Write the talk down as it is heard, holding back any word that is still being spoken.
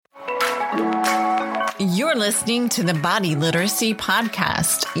You're listening to the Body Literacy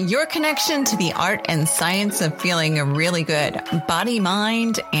Podcast, your connection to the art and science of feeling really good, body,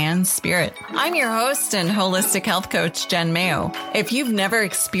 mind, and spirit. I'm your host and holistic health coach, Jen Mayo. If you've never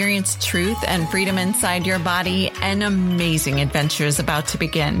experienced truth and freedom inside your body, an amazing adventure is about to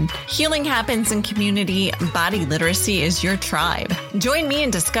begin. Healing happens in community. Body literacy is your tribe. Join me in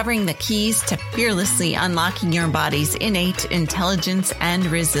discovering the keys to fearlessly unlocking your body's innate intelligence and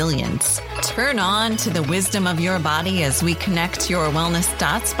resilience. Turn on to the wisdom of your body as we connect your wellness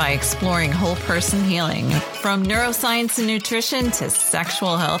dots by exploring whole person healing. From neuroscience and nutrition to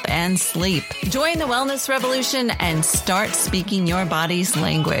sexual health and sleep. Join the wellness revolution and start speaking your body's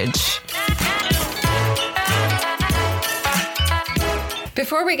language.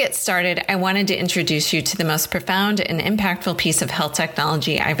 Before we get started, I wanted to introduce you to the most profound and impactful piece of health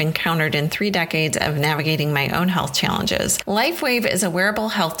technology I've encountered in 3 decades of navigating my own health challenges. LifeWave is a wearable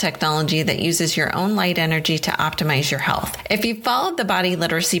health technology that uses your own light energy to optimize your health. If you've followed the Body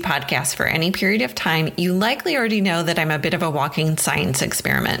Literacy Podcast for any period of time, you likely already know that I'm a bit of a walking science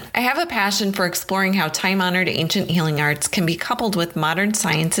experiment. I have a passion for exploring how time-honored ancient healing arts can be coupled with modern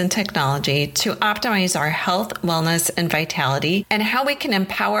science and technology to optimize our health, wellness, and vitality, and how we can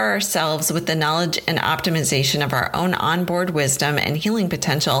empower ourselves with the knowledge and optimization of our own onboard wisdom and healing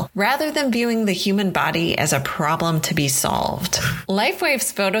potential rather than viewing the human body as a problem to be solved.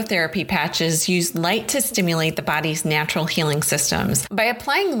 LifeWave's phototherapy patches use light to stimulate the body's natural healing systems. By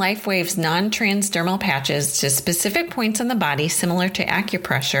applying LifeWave's non-transdermal patches to specific points on the body similar to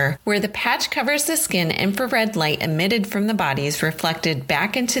acupressure, where the patch covers the skin, infrared light emitted from the body is reflected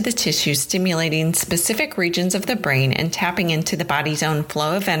back into the tissue, stimulating specific regions of the brain and tapping into the body's own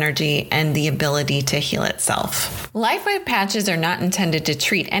flow of energy and the ability to heal itself. LifeWave patches are not intended to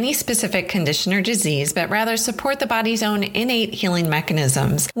treat any specific condition or disease, but rather support the body's own innate healing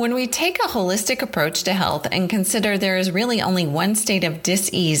mechanisms. When we take a holistic approach to health and consider there is really only one state of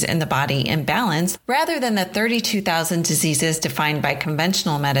dis-ease in the body, imbalance, rather than the 32,000 diseases defined by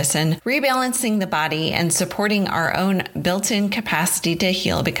conventional medicine, rebalancing the body and supporting our own built-in capacity to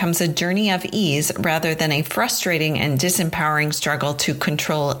heal becomes a journey of ease rather than a frustrating and disempowering struggle to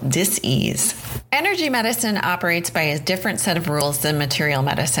control dis-ease. Energy medicine operates by a different set of rules than material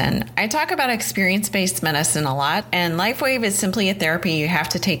medicine. I talk about experience-based medicine a lot, and LifeWave is simply a therapy you have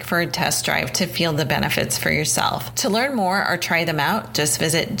to take for a test drive to feel the benefits for yourself. To learn more or try them out, just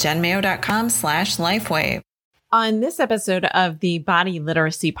visit jenmayo.com/lifewave. On this episode of the Body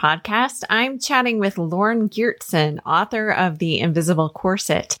Literacy Podcast, I'm chatting with Lauren Geertsen, author of The Invisible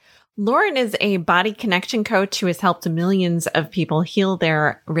Corset. Lauren is a body connection coach who has helped millions of people heal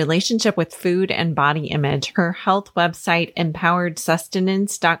their relationship with food and body image. Her health website,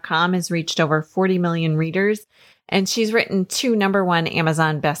 empoweredsustenance.com, has reached over 40 million readers, and she's written 2 #1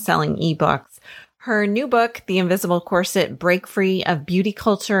 Amazon best-selling ebooks. Her new book, The Invisible Corset, Break Free of Beauty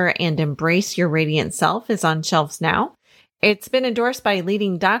Culture and Embrace Your Radiant Self, is on shelves now. It's been endorsed by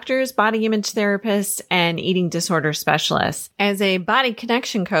leading doctors, body image therapists, and eating disorder specialists. As a body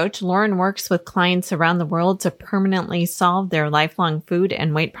connection coach, Lauren works with clients around the world to permanently solve their lifelong food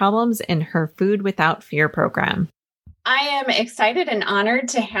and weight problems in her Food Without Fear program. I am excited and honored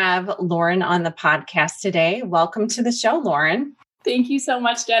to have Lauren on the podcast today. Welcome to the show, Lauren. Thank you so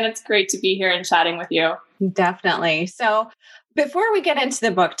much, Jen. It's great to be here and chatting with you. Definitely. So, before we get into the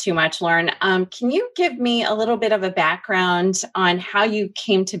book too much, Lauren, can you give me a little bit of a background on how you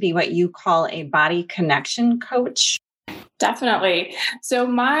came to be what you call a body connection coach? Definitely. So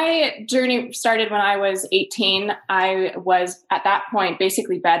my journey started when I was 18. I was at that point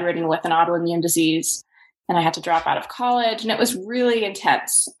basically bedridden with an autoimmune disease, and I had to drop out of college, and it was really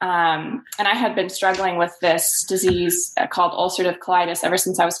intense. And I had been struggling with this disease called ulcerative colitis ever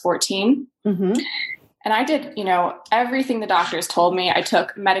since I was 14. Mm-hmm. And I did, everything the doctors told me. I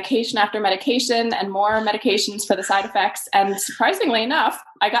took medication after medication and more medications for the side effects. And surprisingly enough,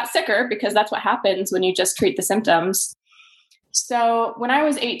 I got sicker because that's what happens when you just treat the symptoms. So when I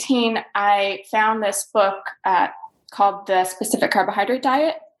was 18, I found this book called The Specific Carbohydrate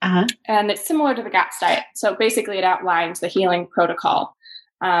Diet. Uh-huh. And it's similar to the GAPS diet. So basically it outlines the healing protocol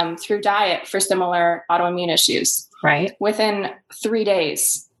through diet for similar autoimmune issues. Right. Within 3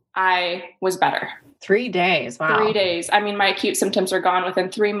 days, I was better. 3 days. Wow. 3 days. I mean, my acute symptoms were gone.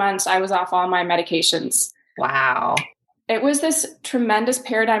 Within 3 months, I was off all my medications. Wow. It was this tremendous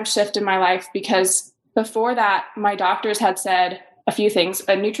paradigm shift in my life because before that, my doctors had said a few things.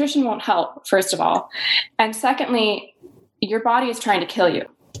 Nutrition won't help, first of all. And secondly, your body is trying to kill you.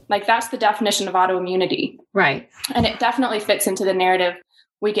 Like that's the definition of autoimmunity. Right. And it definitely fits into the narrative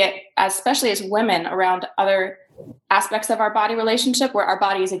we get, especially as women, around other aspects of our body relationship where our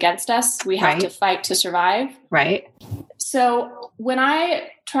body is against us. We have to fight to survive. Right. So when I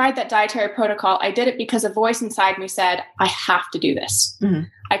tried that dietary protocol, I did it because a voice inside me said, I have to do this. Mm-hmm.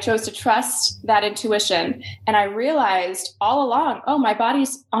 I chose to trust that intuition. And I realized all along, oh, my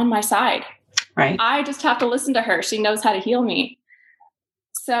body's on my side. Right. I just have to listen to her. She knows how to heal me.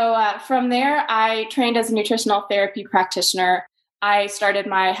 So from there, I trained as a nutritional therapy practitioner. I started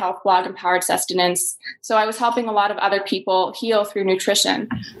my health blog, Empowered Sustenance. So I was helping a lot of other people heal through nutrition.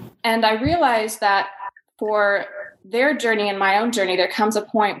 And I realized that for their journey and my own journey, there comes a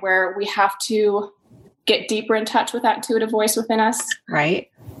point where we have to get deeper in touch with that intuitive voice within us. Right.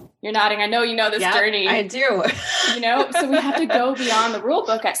 You're nodding. I know you know this journey. I do. So we have to go beyond the rule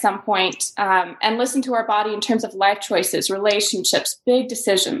book at some point, and listen to our body in terms of life choices, relationships, big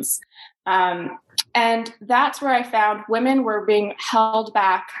decisions. And that's where I found women were being held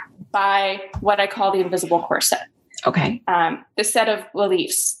back by what I call the invisible corset. Okay. The set of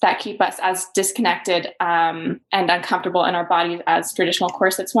beliefs that keep us as disconnected and uncomfortable in our bodies as traditional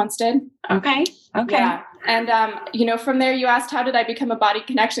corsets once did. Okay. Yeah. And, from there you asked, how did I become a body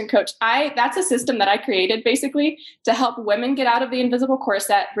connection coach? That's a system that I created basically to help women get out of the invisible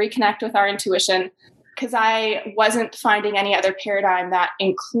corset, reconnect with our intuition, because I wasn't finding any other paradigm that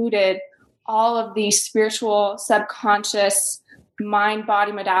included all of these spiritual, subconscious,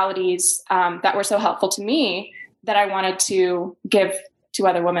 mind-body modalities that were so helpful to me that I wanted to give to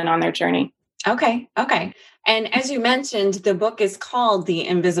other women on their journey. Okay. And as you mentioned, the book is called The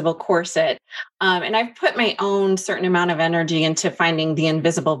Invisible Corset. And I've put my own certain amount of energy into finding the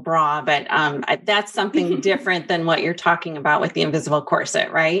invisible bra, but that's something different than what you're talking about with the invisible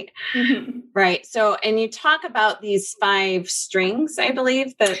corset, right? Mm-hmm. Right. So, and you talk about these 5 strings, I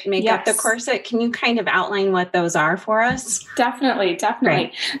believe, that make up the corset. Can you kind of outline what those are for us? Definitely.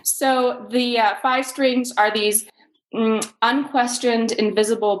 Right. So the 5 strings are these unquestioned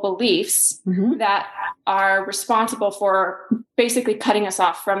invisible beliefs that are responsible for basically cutting us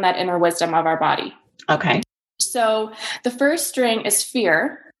off from that inner wisdom of our body. Okay. So the first string is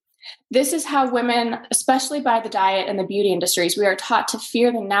fear. This is how women, especially by the diet and the beauty industries, we are taught to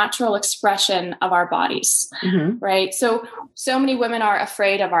fear the natural expression of our bodies, right? So many women are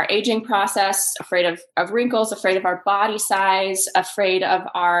afraid of our aging process, afraid of wrinkles, afraid of our body size, afraid of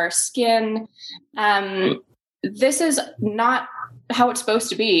our skin. This is not how it's supposed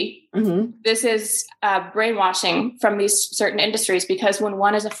to be. Mm-hmm. This is brainwashing from these certain industries, because when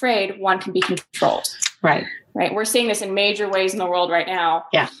one is afraid, one can be controlled. Right. We're seeing this in major ways in the world right now.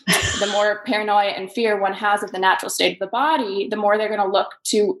 Yeah. The more paranoia and fear one has of the natural state of the body, the more they're going to look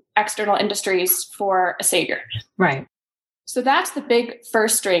to external industries for a savior. Right. So that's the big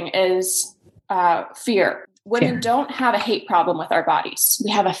first string is fear. Women don't have a hate problem with our bodies. We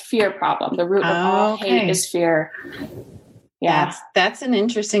have a fear problem. The root of all hate is fear. Yeah. That's an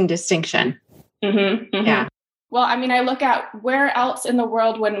interesting distinction. Mm-hmm, mm-hmm. Yeah. Well, I mean, I look at where else in the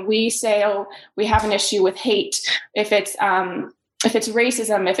world when we say, oh, we have an issue with hate, if it's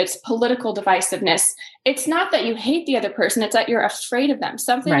racism, if it's political divisiveness, it's not that you hate the other person, it's that you're afraid of them.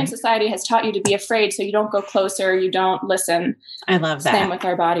 Something in society has taught you to be afraid, so you don't go closer, you don't listen. I love that. Same with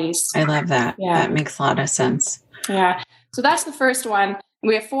our bodies. I love that. Yeah. That makes a lot of sense. Yeah. So that's the first one.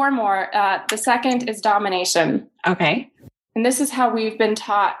 We have 4 more. The second is domination. Okay. And this is how we've been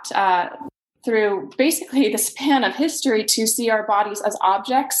taught through basically the span of history to see our bodies as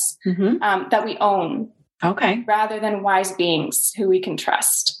objects that we own. Okay. Rather than wise beings who we can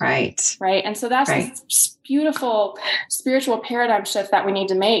trust. Right. And so that's this beautiful spiritual paradigm shift that we need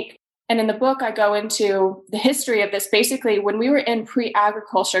to make. And in the book, I go into the history of this. Basically, when we were in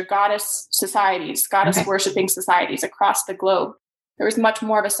pre-agriculture goddess societies, goddess worshiping societies across the globe, there was much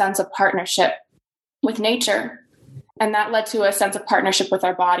more of a sense of partnership with nature. And that led to a sense of partnership with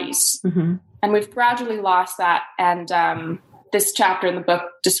our bodies. Mm-hmm. And we've gradually lost that. And this chapter in the book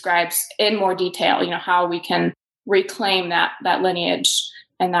describes in more detail, how we can reclaim that lineage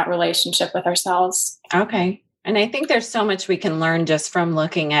and that relationship with ourselves. Okay. And I think there's so much we can learn just from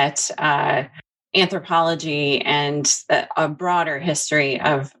looking at anthropology and a broader history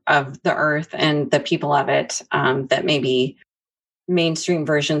of the earth and the people of it that maybe mainstream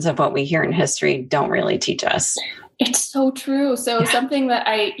versions of what we hear in history don't really teach us. It's so true. So something that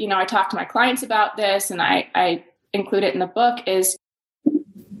I talk to my clients about this, and I include it in the book, is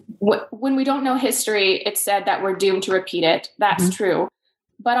when we don't know history, it's said that we're doomed to repeat it. That's true.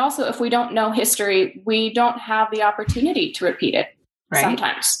 But also, if we don't know history, we don't have the opportunity to repeat it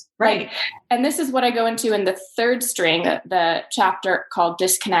sometimes. Right. And this is what I go into in the third string, the chapter called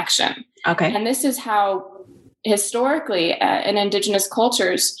disconnection. Okay. And this is how historically in indigenous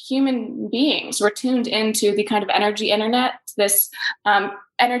cultures, human beings were tuned into the kind of energy internet, this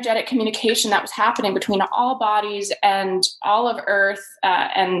energetic communication that was happening between all bodies and all of Earth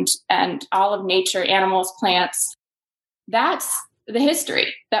and all of nature, animals, plants. That's the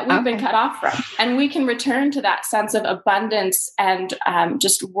history that we've been cut off from. And we can return to that sense of abundance and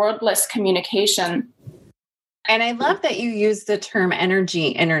just wordless communication. And I love that you use the term energy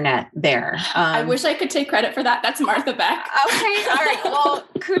internet there. I wish I could take credit for that. That's Martha Beck. Okay. All right. Well,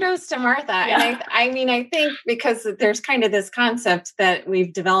 kudos to Martha. Yeah. And I think because there's kind of this concept that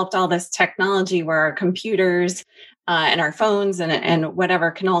we've developed all this technology where our computers and our phones and whatever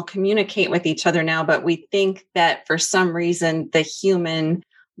can all communicate with each other now. But we think that for some reason, the human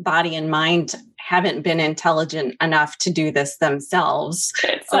body and mind haven't been intelligent enough to do this themselves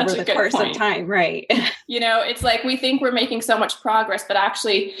over the course of time. Right. It's like we think we're making so much progress, but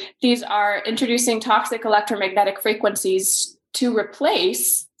actually these are introducing toxic electromagnetic frequencies to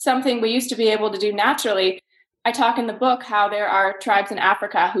replace something we used to be able to do naturally. I talk in the book how there are tribes in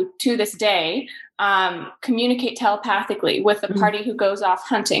Africa who to this day communicate telepathically with the party who goes off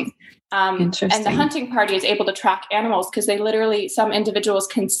hunting. And the hunting party is able to track animals because some individuals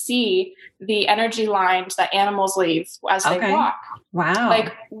can see the energy lines that animals leave as they walk. Wow.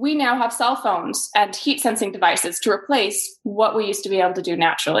 Like we now have cell phones and heat sensing devices to replace what we used to be able to do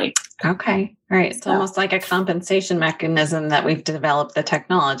naturally. Okay. All right. It's almost like a compensation mechanism that we've developed the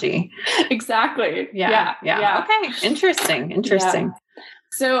technology. Exactly. Yeah. Okay. Interesting. Yeah.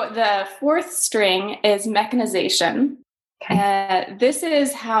 So the fourth string is mechanization. Okay. This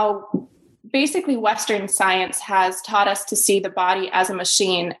is how basically Western science has taught us to see the body as a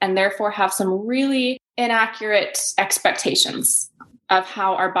machine and therefore have some really inaccurate expectations of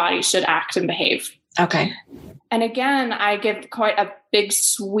how our body should act and behave. Okay. And again, I give quite a big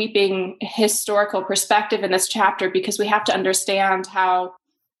sweeping historical perspective in this chapter because we have to understand how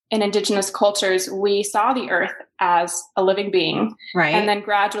in indigenous cultures, we saw the earth as a living being. Right. And then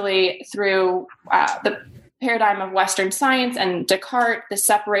gradually through the paradigm of Western science and Descartes, the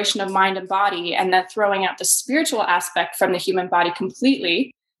separation of mind and body, and then throwing out the spiritual aspect from the human body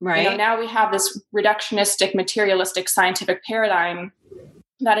completely. Right. Now we have this reductionistic, materialistic scientific paradigm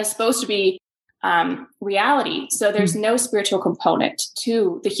that is supposed to be reality. So there's no spiritual component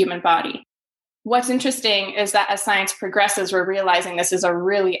to the human body. What's interesting is that as science progresses, we're realizing this is a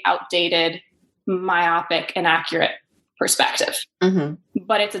really outdated, myopic, inaccurate perspective.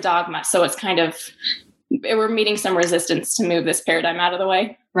 But it's a dogma. So it's kind of, we're meeting some resistance to move this paradigm out of the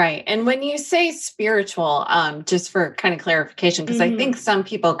way. Right. And when you say spiritual, just for kind of clarification, because I think some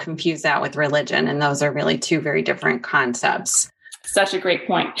people confuse that with religion, and those are really two very different concepts. Such a great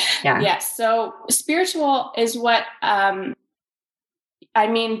point. Yeah. Yes. So spiritual is what I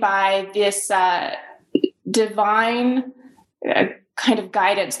mean by this divine kind of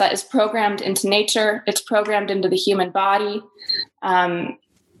guidance that is programmed into nature. It's programmed into the human body.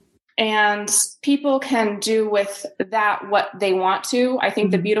 And people can do with that what they want to. I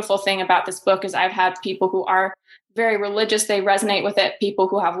think the beautiful thing about this book is I've had people who are very religious, they resonate with it. People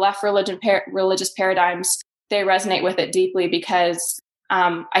who have left religious paradigms, they resonate with it deeply because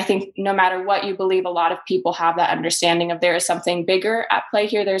I think no matter what you believe, a lot of people have that understanding of there is something bigger at play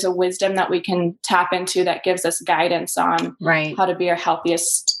here. There's a wisdom that we can tap into that gives us guidance on how to be our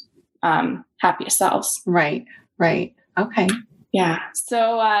healthiest, happiest selves. Right. Okay. Yeah.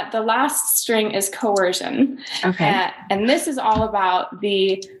 So the last string is coercion. Okay. And this is all about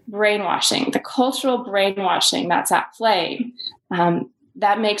the brainwashing, the cultural brainwashing that's at play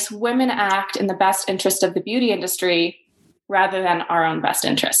that makes women act in the best interest of the beauty industry rather than our own best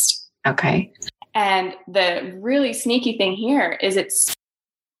interest. Okay. And the really sneaky thing here is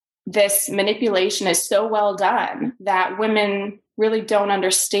this manipulation is so well done that women really don't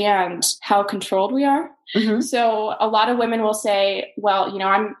understand how controlled we are. So a lot of women will say, well,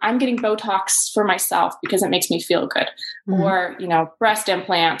 I'm getting Botox for myself because it makes me feel good, or, breast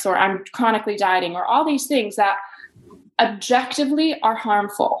implants, or I'm chronically dieting, or all these things that objectively are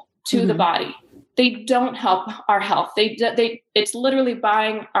harmful to the body. They don't help our health. It's literally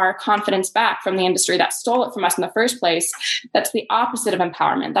buying our confidence back from the industry that stole it from us in the first place. That's the opposite of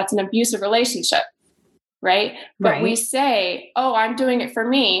empowerment. That's an abusive relationship, right? But we say, oh, I'm doing it for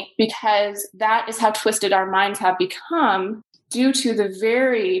me, because that is how twisted our minds have become due to the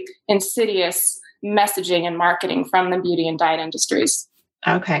very insidious messaging and marketing from the beauty and diet industries.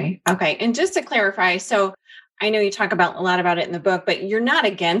 Okay. And just to clarify, so I know you talk a lot about it in the book, but you're not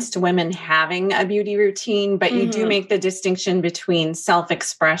against women having a beauty routine, but you do make the distinction between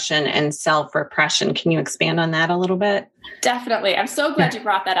self-expression and self-repression. Can you expand on that a little bit? Definitely. I'm so glad you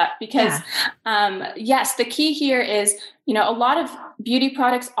brought that up because, yes, the key here is, a lot of beauty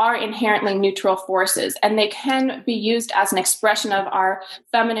products are inherently neutral forces, and they can be used as an expression of our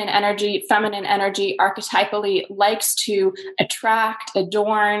feminine energy. Feminine energy archetypally likes to attract,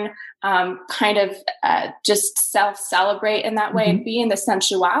 adorn, just self-celebrate in that way, and be in the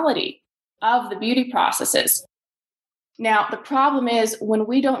sensuality of the beauty processes. Now, the problem is when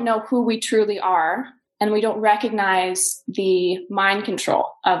we don't know who we truly are, and we don't recognize the mind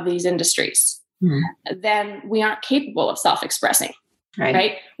control of these industries, then we aren't capable of self-expressing,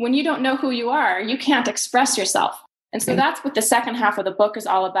 right? When you don't know who you are, you can't express yourself. And so that's what the second half of the book is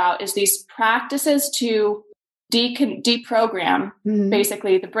all about, is these practices to deprogram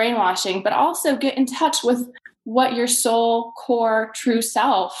basically the brainwashing, but also get in touch with what your soul, core, true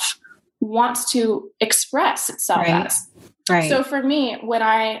self wants to express itself as. Right. So for me, when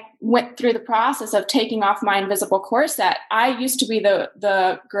I went through the process of taking off my invisible corset, I used to be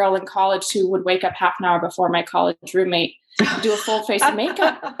the girl in college who would wake up half an hour before my college roommate to do a full face of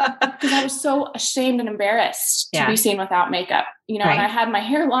makeup because I was so ashamed and embarrassed to be seen without makeup. And I had my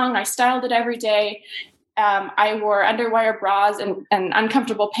hair long, I styled it every day. I wore underwire bras and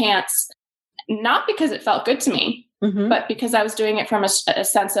uncomfortable pants, not because it felt good to me, but because I was doing it from a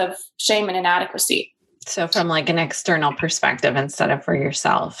sense of shame and inadequacy. So from like an external perspective instead of for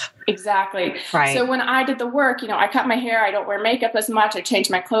yourself. Exactly. Right. So when I did the work, I cut my hair, I don't wear makeup as much, I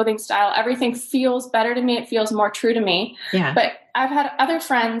changed my clothing style, everything feels better to me, it feels more true to me. Yeah. But I've had other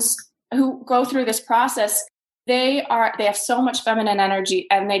friends who go through this process. They have so much feminine energy,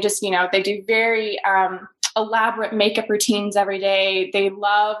 and they just, they do very elaborate makeup routines every day. They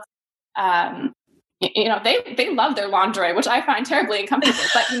love they love their lingerie, which I find terribly uncomfortable,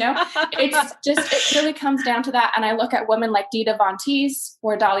 but it's just, it really comes down to that. And I look at women like Dita Von Teese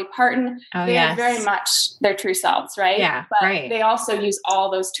or Dolly Parton. They are very much their true selves, right? Yeah. But they also use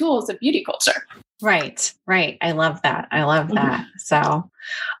all those tools of beauty culture. Right. Right. I love that. So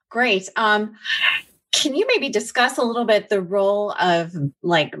great. Can you maybe discuss a little bit the role of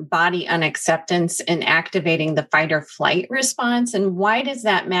like body unacceptance in activating the fight or flight response, and why does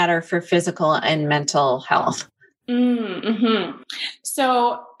that matter for physical and mental health?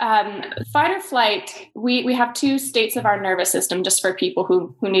 So fight or flight, we have two states of our nervous system, just for people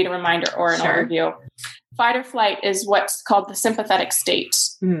who need a reminder or an overview. Fight or flight is what's called the sympathetic state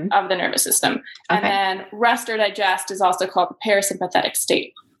of the nervous system. And then rest or digest is also called the parasympathetic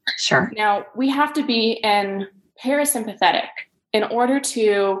state. Sure. Now, we have to be in parasympathetic in order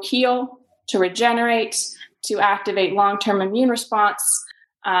to heal, to regenerate, to activate long-term immune response,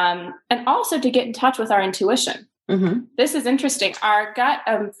 and also to get in touch with our intuition. This is interesting. Our gut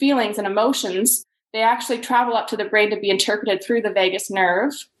feelings and emotions, they actually travel up to the brain to be interpreted through the vagus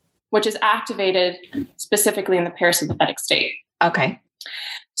nerve, which is activated specifically in the parasympathetic state. Okay.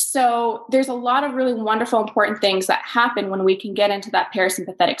 So there's a lot of really wonderful, important things that happen when we can get into that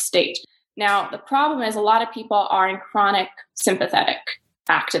parasympathetic state. Now, the problem is a lot of people are in chronic sympathetic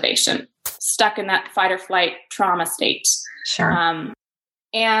activation, stuck in that fight or flight trauma state. Sure.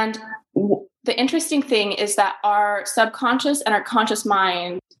 And the interesting thing is that our subconscious and our conscious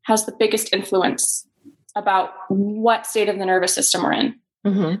mind has the biggest influence about what state of the nervous system we're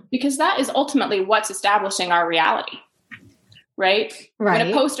in, because that is ultimately what's establishing our reality. Right? When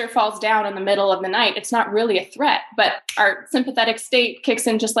a poster falls down in the middle of the night, it's not really a threat, but our sympathetic state kicks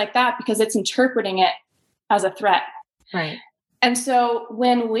in just like that because it's interpreting it as a threat. Right. And so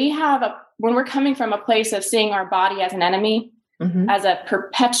when we're coming from a place of seeing our body as an enemy, as a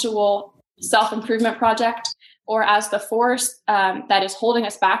perpetual self-improvement project, or as the force that is holding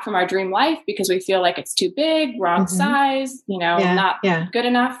us back from our dream life because we feel like it's too big, wrong size, not good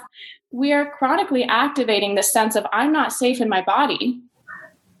enough, we are chronically activating the sense of I'm not safe in my body,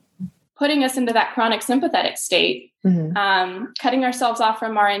 putting us into that chronic sympathetic state, cutting ourselves off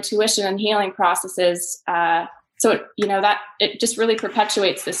from our intuition and healing processes. So it just really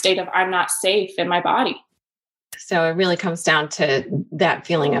perpetuates the state of I'm not safe in my body. So it really comes down to that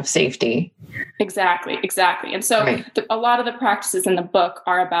feeling of safety. Exactly. And so a lot of the practices in the book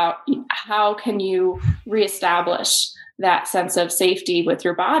are about how can you reestablish that sense of safety with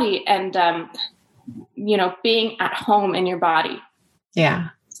your body and, being at home in your body. Yeah.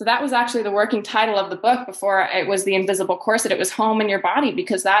 So that was actually the working title of the book before it was The Invisible Corset. It was Home in Your Body,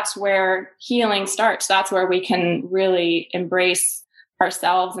 because that's where healing starts. That's where we can really embrace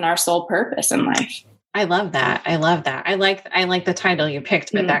ourselves and our soul purpose in life. I love that. I like the title you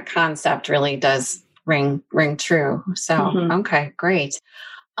picked, but that concept really does ring true. So, okay, great.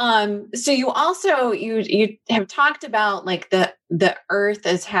 So you also, you have talked about like the earth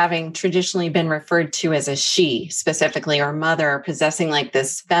as having traditionally been referred to as a she specifically, or mother, possessing like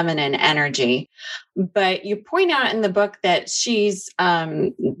this feminine energy. But you point out in the book that she's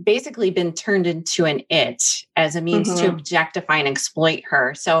basically been turned into an it as a means to objectify and exploit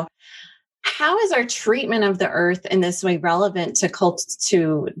her. So how is our treatment of the earth in this way relevant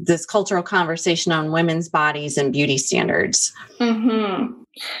to this cultural conversation on women's bodies and beauty standards?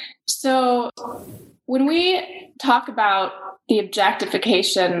 So when we talk about the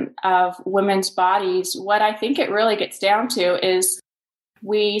objectification of women's bodies, what I think it really gets down to is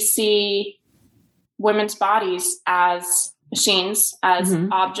we see women's bodies as machines, as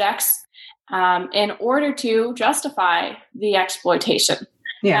objects, in order to justify the exploitation.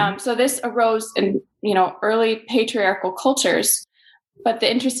 Yeah. So this arose in, early patriarchal cultures. But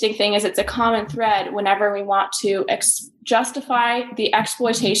the interesting thing is it's a common thread whenever we want to justify the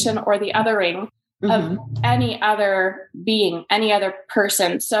exploitation or the othering of any other being, any other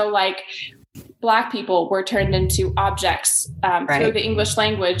person. So like Black people were turned into objects through the English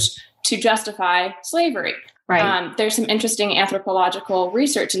language to justify slavery. Right. There's some interesting anthropological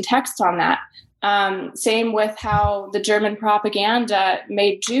research and texts on that. Same with how the German propaganda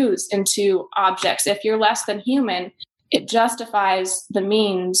made Jews into objects. If you're less than human, it justifies the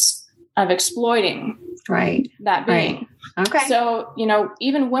means of exploiting that being. Right. Okay. So,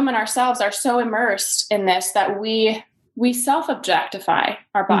 even women ourselves are so immersed in this that we self-objectify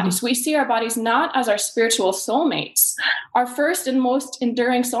our bodies. We see our bodies not as our spiritual soulmates, our first and most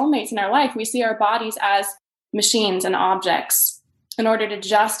enduring soulmates in our life. We see our bodies as machines and objects in order to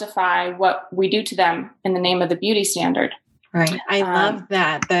justify what we do to them in the name of the beauty standard. Right. I love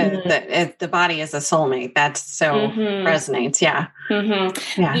that. The body is a soulmate. That's so resonates. Yeah.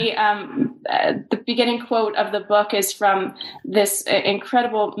 Yeah. The beginning quote of the book is from this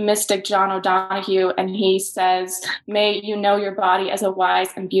incredible mystic, John O'Donohue. And he says, "May you know your body as a wise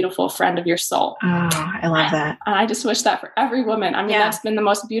and beautiful friend of your soul." Oh, I love that. I just wish that for every woman. I mean, that's been the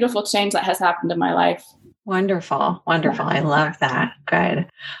most beautiful change that has happened in my life. Wonderful. Wonderful. I love that. Good.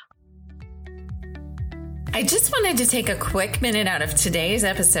 I just wanted to take a quick minute out of today's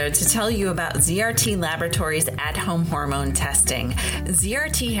episode to tell you about ZRT Laboratories at-home hormone testing.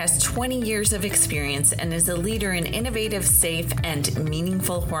 ZRT has 20 years of experience and is a leader in innovative, safe, and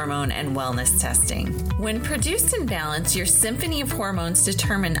meaningful hormone and wellness testing. When produced in balance, your symphony of hormones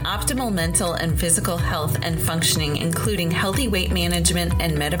determine optimal mental and physical health and functioning, including healthy weight management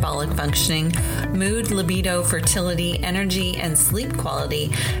and metabolic functioning, mood, libido, fertility, energy, and sleep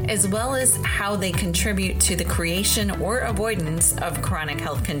quality, as well as how they contribute to the creation or avoidance of chronic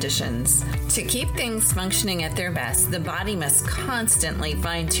health conditions. To keep things functioning at their best, the body must constantly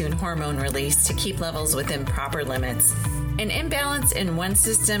fine-tune hormone release to keep levels within proper limits. An imbalance in one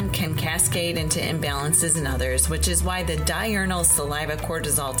system can cascade into imbalances in others, which is why the diurnal saliva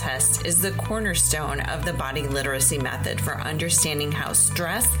cortisol test is the cornerstone of the body literacy method for understanding how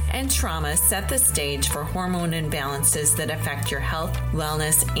stress and trauma set the stage for hormone imbalances that affect your health,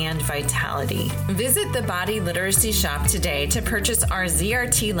 wellness, and vitality. Visit the Body Literacy Shop today to purchase our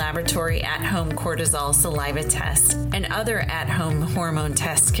ZRT Laboratory at-home cortisol saliva test and other at-home hormone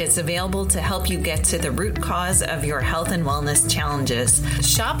test kits available to help you get to the root cause of your health and wellness challenges.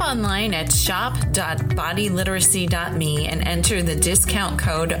 Shop online at shop.bodyliteracy.me and enter the discount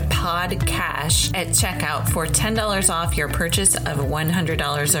code PODCASH at checkout for $10 off your purchase of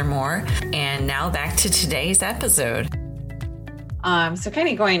 $100 or more. And now back to today's episode. So kind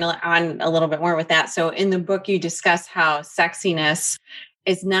of going on a little bit more with that. So in the book, you discuss how sexiness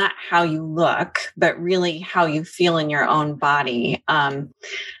is not how you look, but really how you feel in your own body.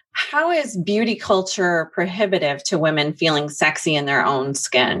 How is beauty culture prohibitive to women feeling sexy in their own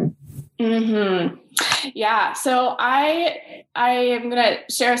skin? Yeah. So I am going to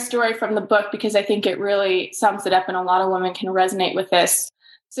share a story from the book because I think it really sums it up and a lot of women can resonate with this.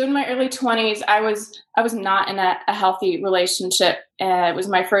 So in my early 20s, I was not in a healthy relationship. It was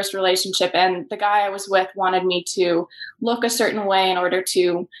my first relationship. And the guy I was with wanted me to look a certain way in order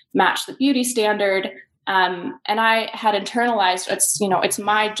to match the beauty standard. And I had internalized, it's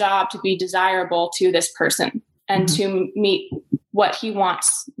my job to be desirable to this person and to meet what he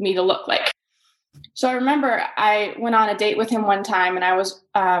wants me to look like. So I remember I went on a date with him one time and I was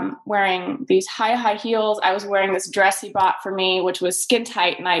wearing these high heels. I was wearing this dress he bought for me, which was skin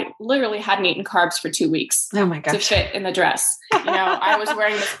tight. And I literally hadn't eaten carbs for 2 weeks to fit in the dress. I was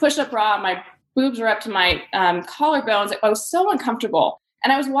wearing this push-up bra. My boobs were up to my collarbones. I was so uncomfortable.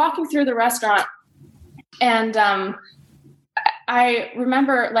 And I was walking through the restaurant and I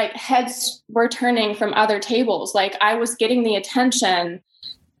remember like heads were turning from other tables. Like I was getting the attention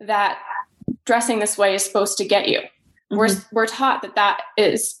that dressing this way is supposed to get you. We're taught that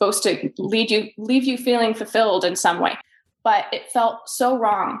is supposed to leave you feeling fulfilled in some way. But it felt so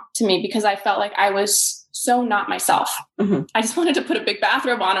wrong to me because I felt like I was so not myself. I just wanted to put a big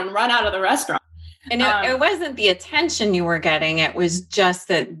bathrobe on and run out of the restaurant. And it wasn't the attention you were getting. It was just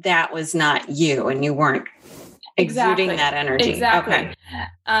that was not you and you weren't exuding that energy. Exactly. Okay.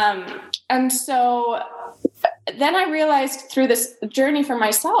 And so then I realized through this journey for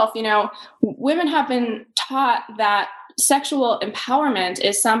myself, women have been taught that sexual empowerment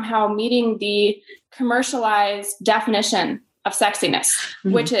is somehow meeting the commercialized definition of sexiness,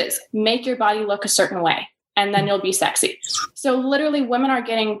 which is make your body look a certain way and then you'll be sexy. So literally women are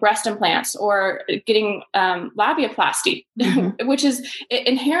getting breast implants or getting labiaplasty, which is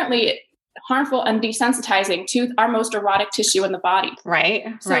inherently harmful and desensitizing to our most erotic tissue in the body. Right.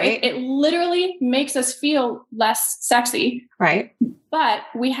 So it literally makes us feel less sexy. Right. But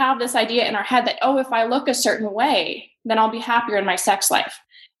we have this idea in our head that, if I look a certain way, then I'll be happier in my sex life.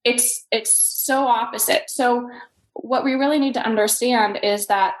 It's so opposite. So what we really need to understand is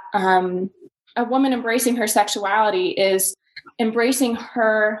that a woman embracing her sexuality is embracing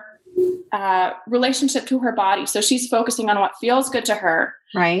her relationship to her body. So she's focusing on what feels good to her,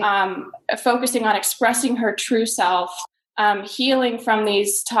 right? Focusing on expressing her true self, healing from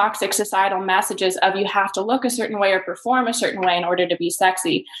these toxic societal messages of you have to look a certain way or perform a certain way in order to be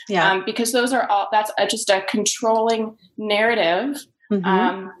sexy. Yeah. Because that's just a controlling narrative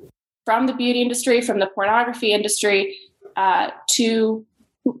from the beauty industry, from the pornography industry, to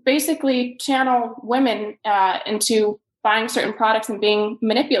basically channel women into buying certain products and being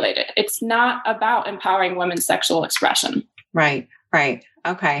manipulated. It's not about empowering women's sexual expression. Right.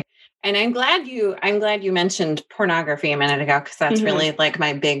 Okay. And I'm glad you mentioned pornography a minute ago, because that's really like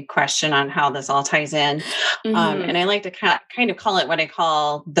my big question on how this all ties in. And I like to kind of call it what I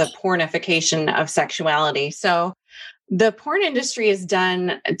call the pornification of sexuality. So the porn industry has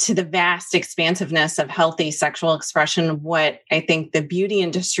done to the vast expansiveness of healthy sexual expression what I think the beauty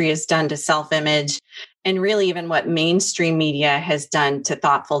industry has done to self-image, and really even what mainstream media has done to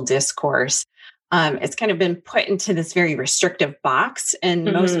thoughtful discourse. It's kind of been put into this very restrictive box. And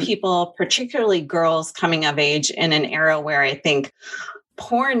most people, particularly girls coming of age in an era where I think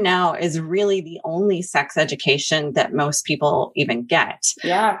porn now is really the only sex education that most people even get.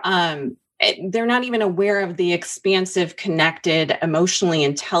 Yeah. They're not even aware of the expansive, connected, emotionally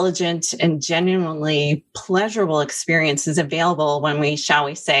intelligent, and genuinely pleasurable experiences available when we, shall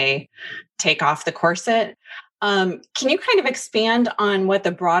we say, take off the corset. Can you kind of expand on what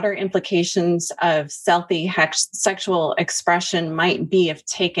the broader implications of healthy sexual expression might be if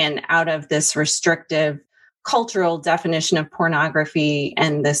taken out of this restrictive cultural definition of pornography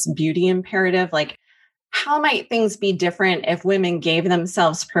and this beauty imperative? Like, how might things be different if women gave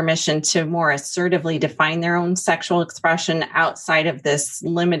themselves permission to more assertively define their own sexual expression outside of this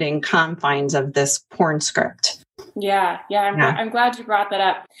limiting confines of this porn script? Yeah. I'm glad you brought that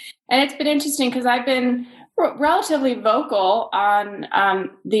up. And it's been interesting because I've been relatively vocal on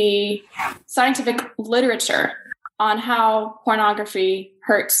the scientific literature on how pornography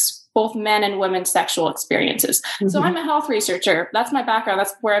hurts both men and women's sexual experiences. So I'm a health researcher. That's my background.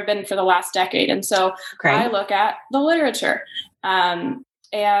 That's where I've been for the last decade. And so I look at the literature. And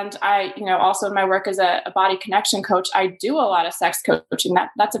I, also in my work as a body connection coach, I do a lot of sex coaching.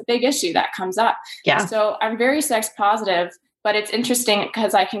 That's a big issue that comes up. Yeah. So I'm very sex positive, but it's interesting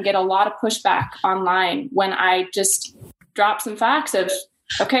because I can get a lot of pushback online when I just drop some facts of,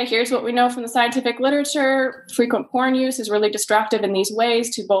 okay, here's what we know from the scientific literature. Frequent porn use is really destructive in these ways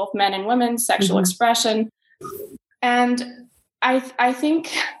to both men and women's sexual expression. And I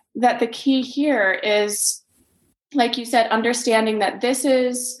think that the key here is, like you said, understanding that this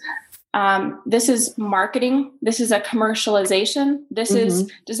is marketing. This is a commercialization. This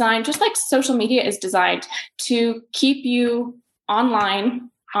is designed, just like social media is designed, to keep you online,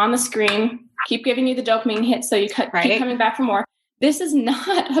 on the screen, keep giving you the dopamine hit so you keep coming back for more. This is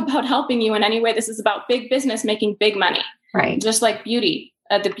not about helping you in any way. This is about big business making big money. Right. Just like beauty,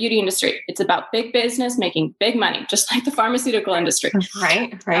 the beauty industry. It's about big business making big money, just like the pharmaceutical industry.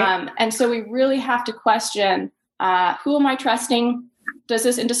 Right. And so we really have to question, who am I trusting? Does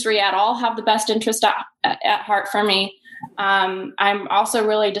this industry at all have the best interest at heart for me? I'm also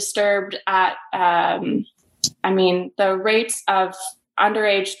really disturbed at, the rates of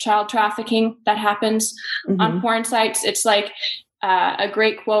underage child trafficking that happens on porn sites. It's like, a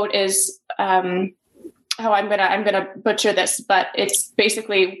great quote is, I'm gonna butcher this, but it's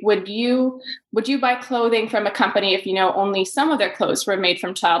basically, would you buy clothing from a company if you know only some of their clothes were made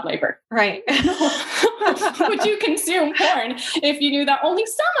from child labor? Right. Would you consume porn if you knew that only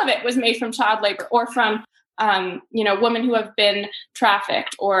some of it was made from child labor or from women who have been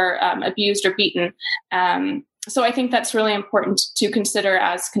trafficked or abused or beaten? So I think that's really important to consider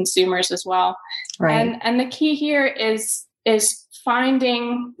as consumers as well. Right. And the key here is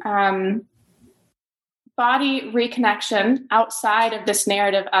finding body reconnection outside of this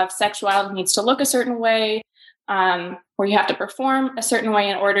narrative of sexuality needs to look a certain way, or you have to perform a certain way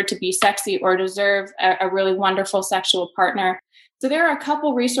in order to be sexy or deserve a really wonderful sexual partner. So there are a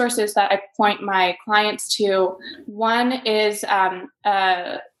couple resources that I point my clients to. One is a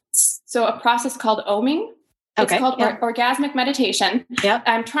process called oming. It's called orgasmic meditation. Yep.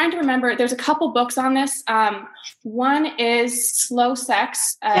 I'm trying to remember. There's a couple books on this. One is Slow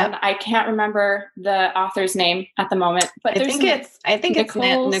Sex, and I can't remember the author's name at the moment. But I think it's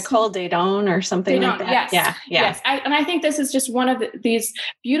Nicole Daedone or something like that. Yes. I think this is just one of these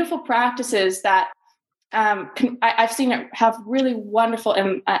beautiful practices that I've seen it have really wonderful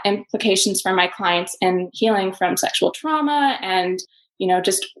implications for my clients in healing from sexual trauma and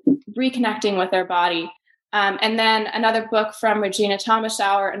just reconnecting with their body. And then another book from Regina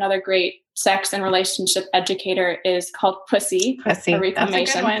Thomashauer, another great sex and relationship educator, is called Pussy. A Reclamation.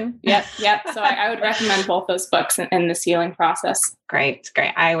 That's a good one. Yep. So I would recommend both those books in this healing process. Great.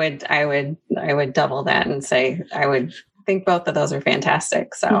 I would double that and say I would think both of those are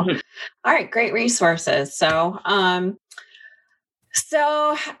fantastic. So, All right, great resources. So, I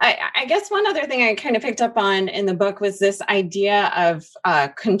guess one other thing I kind of picked up on in the book was this idea of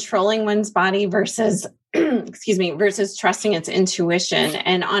controlling one's body versus versus trusting its intuition.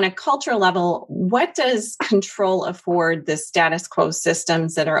 And on a cultural level, what does control afford the status quo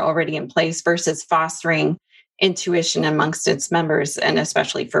systems that are already in place versus fostering intuition amongst its members, and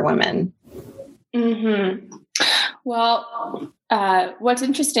especially for women? Mm-hmm. Well, what's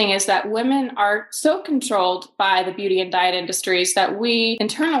interesting is that women are so controlled by the beauty and diet industries that we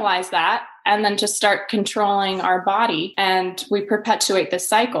internalize that and then just start controlling our body. And we perpetuate this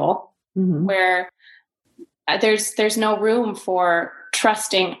cycle where there's no room for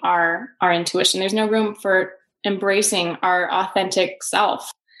trusting our intuition. There's no room for embracing our authentic self.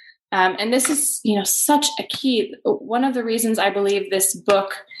 And this is, such a key. One of the reasons I believe this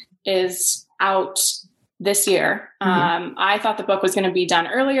book is out this year. I thought the book was going to be done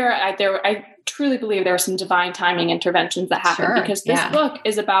earlier. I truly believe there were some divine timing interventions that happened because this book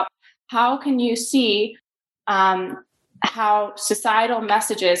is about how can you see how societal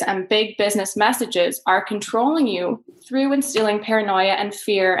messages and big business messages are controlling you through instilling paranoia and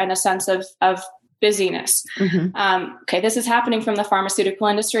fear and a sense of busyness. This is happening from the pharmaceutical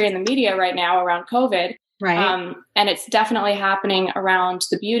industry and the media right now around COVID. Right. And it's definitely happening around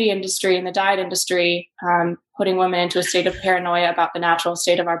the beauty industry and the diet industry, putting women into a state of paranoia about the natural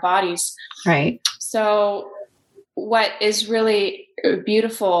state of our bodies. Right. So what is really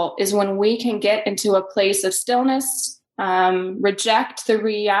beautiful is when we can get into a place of stillness, reject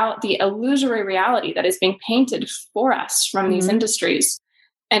the illusory reality that is being painted for us from these industries,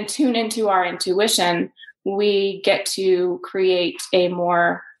 and tune into our intuition, we get to create a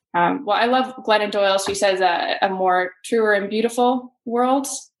more I love Glennon Doyle. She says a more truer and beautiful world.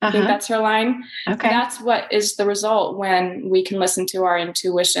 I think that's her line. Okay. That's what is the result when we can listen to our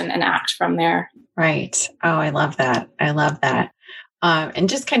intuition and act from there. Right. Oh, I love that. And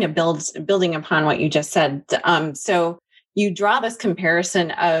just kind of building upon what you just said. So you draw this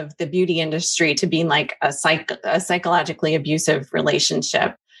comparison of the beauty industry to being like a psychologically abusive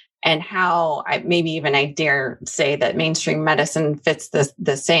relationship. And how I dare say that mainstream medicine fits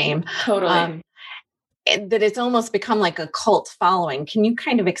the same. Totally. That it's almost become like a cult following. Can you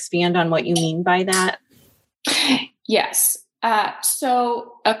kind of expand on what you mean by that? Yes.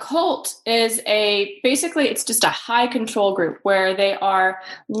 So a cult is basically it's just a high control group where they are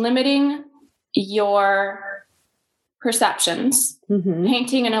limiting your perceptions,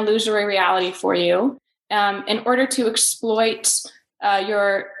 painting an illusory reality for you, in order to exploit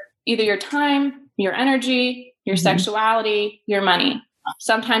either your time, your energy, your sexuality, your money.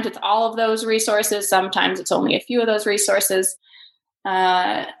 Sometimes it's all of those resources. Sometimes it's only a few of those resources.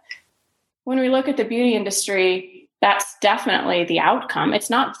 When we look at the beauty industry, that's definitely the outcome. It's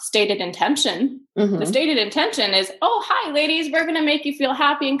not stated intention. The stated intention is, oh, hi, ladies, we're going to make you feel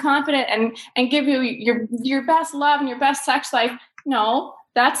happy and confident and give you your best love and your best sex life. No,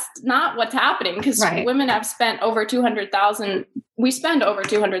 that's not what's happening, because women have spent over $200,000. We spend over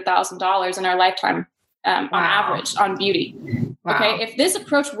 $200,000 in our lifetime on average on beauty. Wow. Okay. If this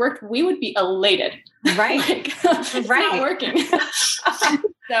approach worked, we would be elated. Right. It's not working.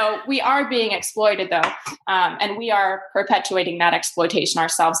 So we are being exploited though. And we are perpetuating that exploitation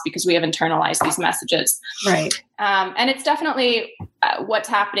ourselves because we have internalized these messages. Right. And it's definitely what's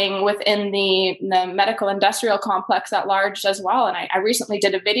happening within the medical industrial complex at large as well. And I recently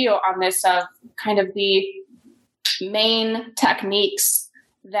did a video on this of kind of the main techniques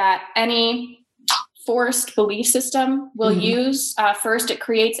that any forced belief system will use. First, it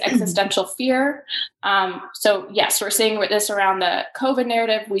creates existential fear. So yes, we're seeing this around the COVID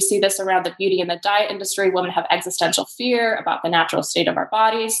narrative. We see this around the beauty and the diet industry. Women have existential fear about the natural state of our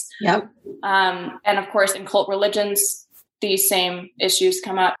bodies. Yep. And of course, in cult religions, these same issues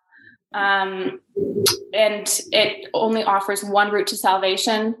come up. And it only offers one route to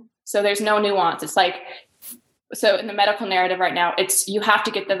salvation. So there's no nuance. It's like, so in the medical narrative right now, it's you have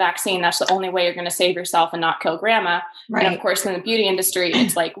to get the vaccine. That's the only way you're going to save yourself and not kill grandma. Right. And of course, in the beauty industry,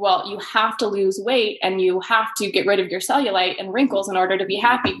 it's like, well, you have to lose weight and you have to get rid of your cellulite and wrinkles in order to be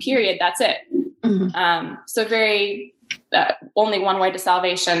happy, period. That's it. Mm-hmm. So very only one way to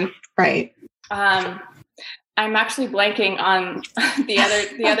salvation. Right. I'm actually blanking on the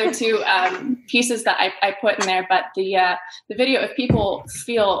other two pieces that I put in there, but the video, if people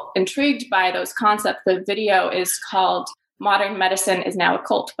feel intrigued by those concepts, the video is called "Modern Medicine is Now a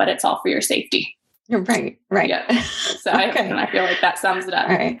Cult, but it's all for your safety." Right. Yeah. So okay. I feel like that sums it up.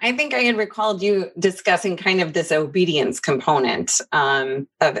 All right. I think I had recalled you discussing kind of this obedience component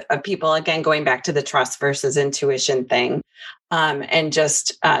of people, again, going back to the trust versus intuition thing. And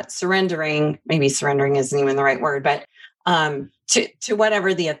just surrendering, maybe surrendering isn't even the right word, but to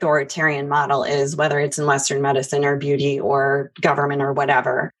whatever the authoritarian model is, whether it's in Western medicine or beauty or government or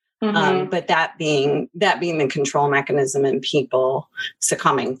whatever. But that being the control mechanism and people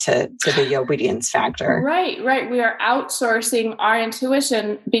succumbing to the obedience factor. Right. We are outsourcing our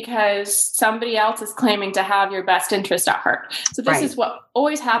intuition because somebody else is claiming to have your best interest at heart. So this is what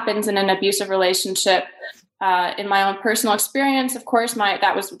always happens in an abusive relationship. In my own personal experience, of course,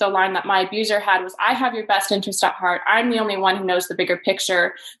 that was the line that my abuser had was, I have your best interest at heart. I'm the only one who knows the bigger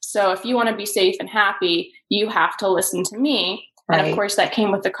picture. So if you want to be safe and happy, you have to listen to me. Right. And of course, that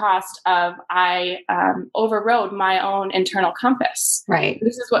came with the cost of I overrode my own internal compass. Right.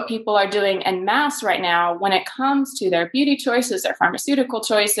 This is what people are doing en masse right now when it comes to their beauty choices, their pharmaceutical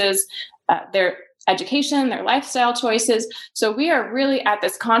choices, their education, their lifestyle choices. So we are really at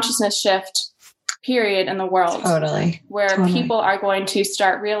this consciousness shift period in the world. Totally. Where people are going to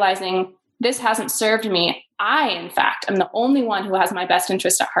start realizing this hasn't served me. I, in fact, am the only one who has my best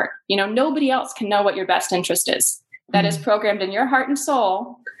interest at heart. Nobody else can know what your best interest is. That is programmed in your heart and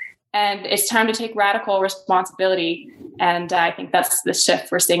soul. And it's time to take radical responsibility. And I think that's the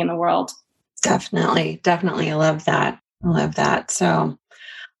shift we're seeing in the world. Definitely. I love that. So,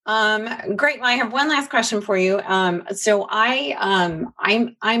 great. Well, I have one last question for you. So I'm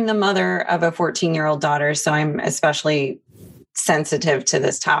the mother of a 14-year-old daughter, so I'm especially sensitive to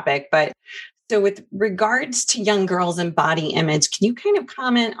this topic. But so with regards to young girls and body image, can you kind of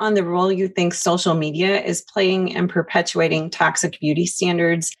comment on the role you think social media is playing in perpetuating toxic beauty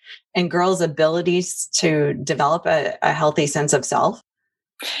standards and girls' abilities to develop a healthy sense of self?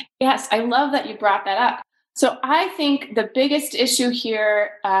 Yes, I love that you brought that up. So I think the biggest issue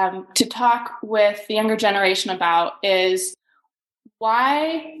here to talk with the younger generation about is,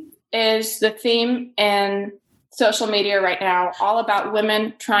 why is the theme in social media right now all about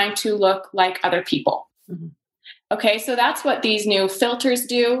women trying to look like other people? Mm-hmm. Okay, so that's what these new filters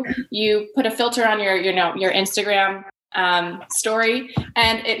do. You put a filter on your Instagram story,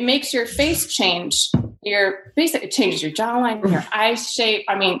 and it makes your face change. It changes your jawline, your eye shape.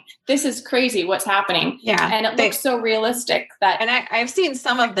 I mean, this is crazy what's happening. Yeah. And it looks so realistic that. And I've seen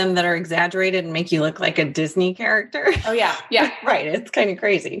some of them that are exaggerated and make you look like a Disney character. Oh, yeah. Yeah. Right. It's kind of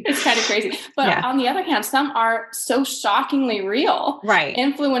crazy. But on the other hand, some are so shockingly real. Right.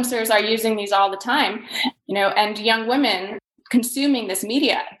 Influencers are using these all the time, and young women consuming this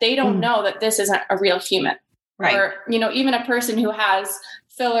media, they don't know that this isn't a real human. Right. Or, even a person who has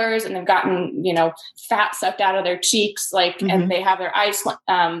fillers and they've gotten, fat sucked out of their cheeks, and they have their eyes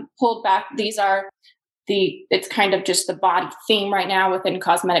pulled back. These are it's kind of just the body theme right now within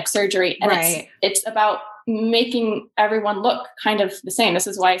cosmetic surgery. And it's about making everyone look kind of the same. This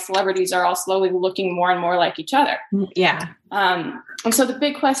is why celebrities are all slowly looking more and more like each other. Yeah. And so the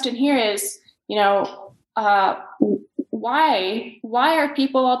big question here is, why are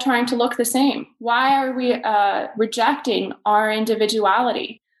people all trying to look the same? Why are we rejecting our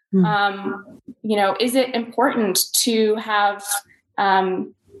individuality? Is it important to have,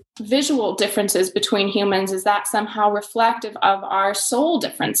 visual differences between humans, is that somehow reflective of our soul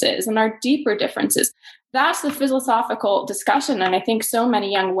differences and our deeper differences? That's the philosophical discussion. And I think so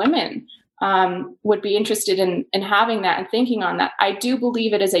many young women would be interested in having that and thinking on that. I do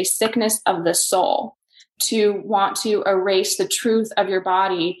believe it is a sickness of the soul to want to erase the truth of your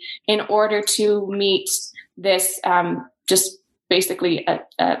body in order to meet this just basically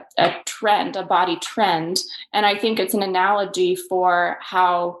a trend, a body trend. And I think it's an analogy for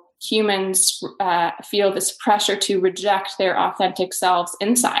how humans feel this pressure to reject their authentic selves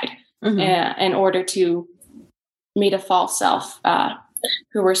inside in order to meet a false self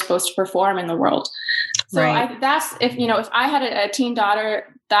who we're supposed to perform in the world. So right. That's, if I had a teen daughter,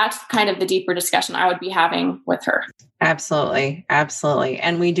 that's kind of the deeper discussion I would be having with her. Absolutely. Absolutely.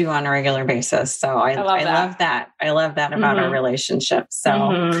 And we do on a regular basis. So I love that. I love that about our relationship.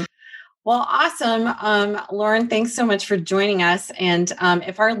 So, well, awesome. Lauren, thanks so much for joining us. And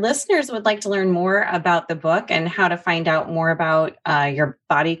if our listeners would like to learn more about the book and how to find out more about your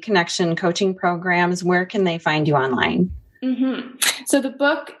Body Connection coaching programs, where can they find you online? So the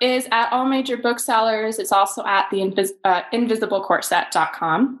book is at all major booksellers. It's also at the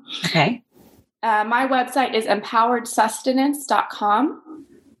invisiblecorset.com. Okay. My website is empoweredsustenance.com.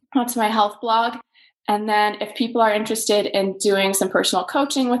 That's my health blog. And then if people are interested in doing some personal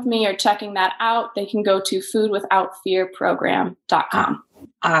coaching with me or checking that out, they can go to foodwithoutfearprogram.com.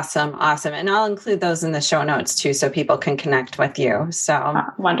 Awesome. Awesome. And I'll include those in the show notes too, so people can connect with you. So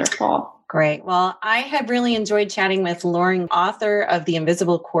wonderful. Great. Well, I have really enjoyed chatting with Lauren, author of The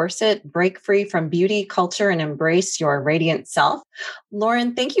Invisible Corset, Break Free from Beauty, Culture, and Embrace Your Radiant Self.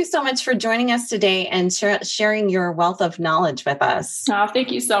 Lauren, thank you so much for joining us today and sharing your wealth of knowledge with us. Oh,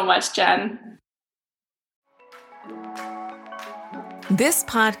 thank you so much, Jen. This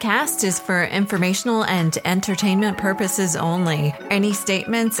podcast is for informational and entertainment purposes only. Any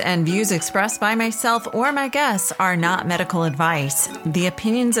statements and views expressed by myself or my guests are not medical advice. The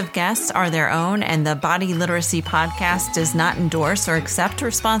opinions of guests are their own, and the Body Literacy Podcast does not endorse or accept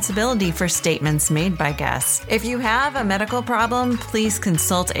responsibility for statements made by guests. If you have a medical problem, please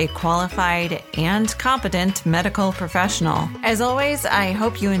consult a qualified and competent medical professional. As always, I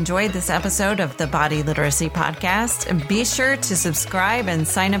hope you enjoyed this episode of the Body Literacy Podcast. Be sure to subscribe and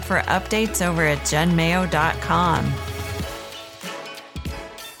sign up for updates over at jenmayo.com.